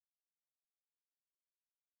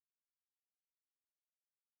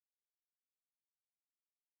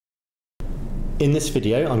In this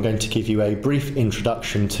video, I'm going to give you a brief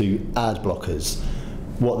introduction to ad blockers,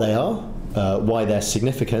 what they are, why they're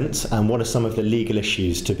significant, and what are some of the legal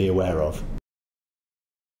issues to be aware of.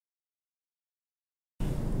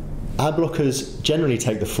 Ad blockers generally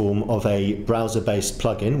take the form of a browser-based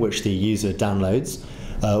plugin which the user downloads.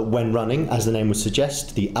 When running, as the name would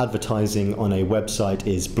suggest, the advertising on a website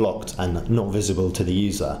is blocked and not visible to the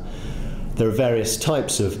user. There are various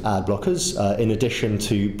types of ad blockers. In addition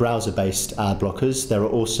to browser-based ad blockers, there are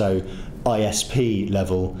also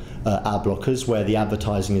ISP-level ad blockers where the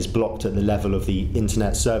advertising is blocked at the level of the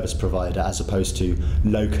internet service provider as opposed to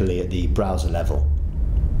locally at the browser level.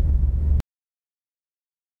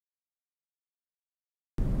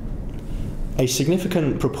 A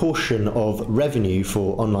significant proportion of revenue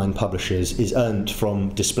for online publishers is earned from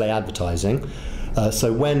display advertising.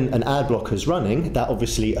 So when an ad blocker is running, that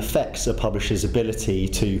obviously affects a publisher's ability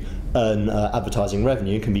to earn advertising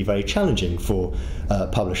revenue. It can be very challenging for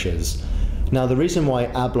publishers. Now, the reason why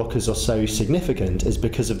ad blockers are so significant is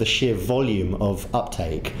because of the sheer volume of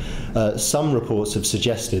uptake. Some reports have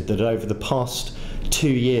suggested that over the past 2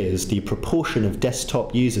 years, the proportion of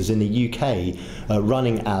desktop users in the UK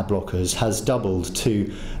running ad blockers has doubled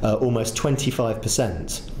to almost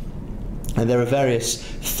 25%. And there are various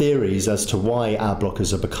theories as to why ad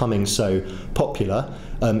blockers are becoming so popular.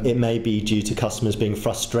 It may be due to customers being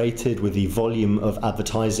frustrated with the volume of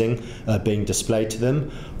advertising being displayed to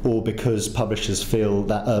them, or because publishers feel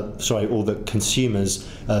that, or that consumers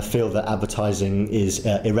feel that advertising is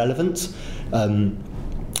irrelevant.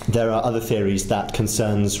 There are other theories that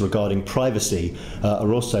concerns regarding privacy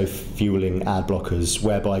are also fueling ad blockers,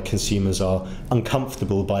 whereby consumers are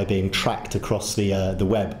uncomfortable by being tracked across the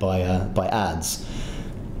web by ads.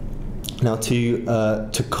 Now,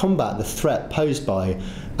 to combat the threat posed by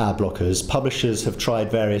ad blockers, publishers have tried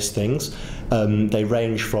various things. They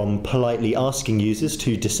range from politely asking users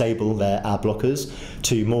to disable their ad blockers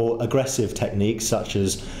to more aggressive techniques such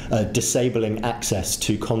as disabling access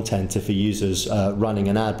to content if a user's running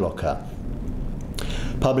an ad blocker.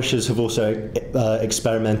 Publishers have also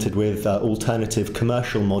experimented with alternative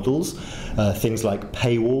commercial models, things like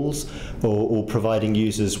paywalls, or providing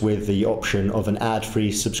users with the option of an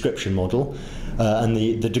ad-free subscription model. And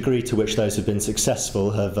the degree to which those have been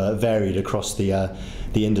successful have varied across the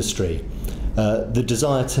industry. The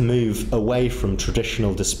desire to move away from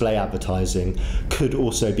traditional display advertising could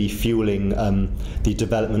also be fueling the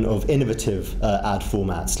development of innovative ad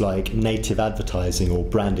formats like native advertising or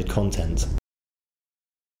branded content.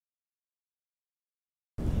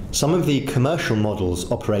 Some of the commercial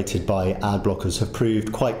models operated by ad blockers have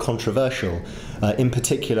proved quite controversial. In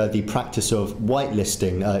particular, the practice of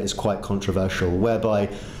whitelisting is quite controversial, whereby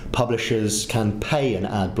publishers can pay an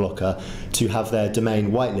ad blocker to have their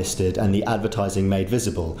domain whitelisted and the advertising made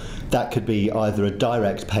visible. That could be either a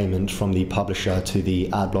direct payment from the publisher to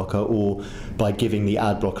the ad blocker, or by giving the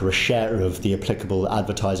ad blocker a share of the applicable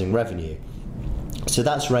advertising revenue. So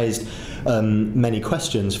that's raised many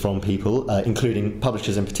questions from people, including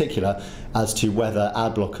publishers in particular, as to whether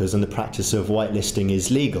ad blockers and the practice of whitelisting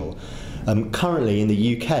is legal. Currently in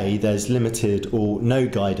the UK, there's limited or no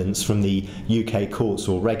guidance from the UK courts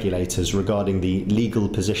or regulators regarding the legal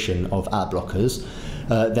position of ad blockers.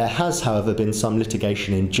 There has, however, been some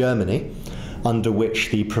litigation in Germany, under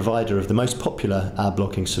which the provider of the most popular ad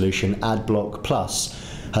blocking solution, Adblock+,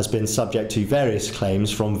 has been subject to various claims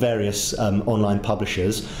from various online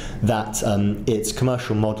publishers that its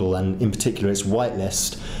commercial model, and in particular its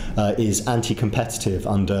whitelist, is anti-competitive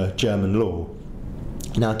under German law.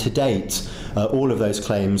 Now, to date, all of those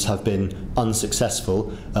claims have been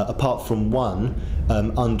unsuccessful, apart from one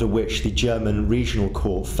under which the German regional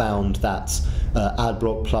court found that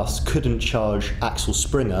Adblock+ couldn't charge Axel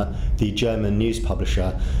Springer, the German news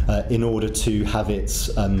publisher, in order to have its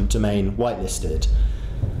domain whitelisted.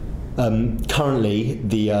 Currently,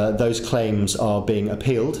 those claims are being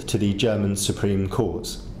appealed to the German Supreme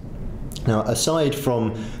Court. Now, aside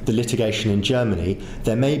from the litigation in Germany,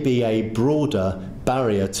 there may be a broader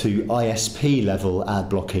barrier to ISP-level ad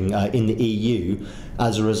blocking in the EU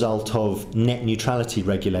as a result of net neutrality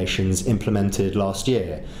regulations implemented last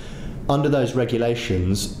year. Under those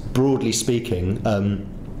regulations, broadly speaking,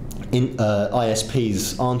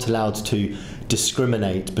 ISPs aren't allowed to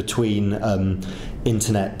discriminate between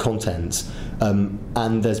internet content,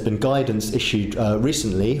 and there's been guidance issued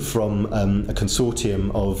recently from a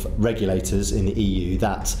consortium of regulators in the EU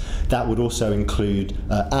that would also include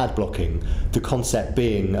ad blocking. The concept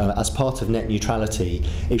being, as part of net neutrality,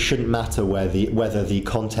 it shouldn't matter whether the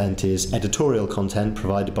content is editorial content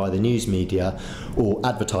provided by the news media or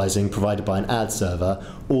advertising provided by an ad server.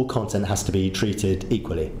 All content has to be treated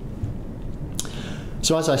equally.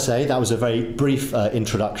 So as I say, that was a very brief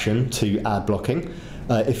introduction to ad blocking.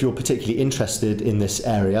 If you're particularly interested in this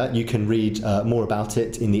area, you can read more about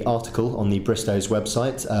it in the article on the Bristows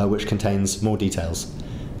website, which contains more details.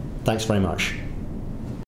 Thanks very much.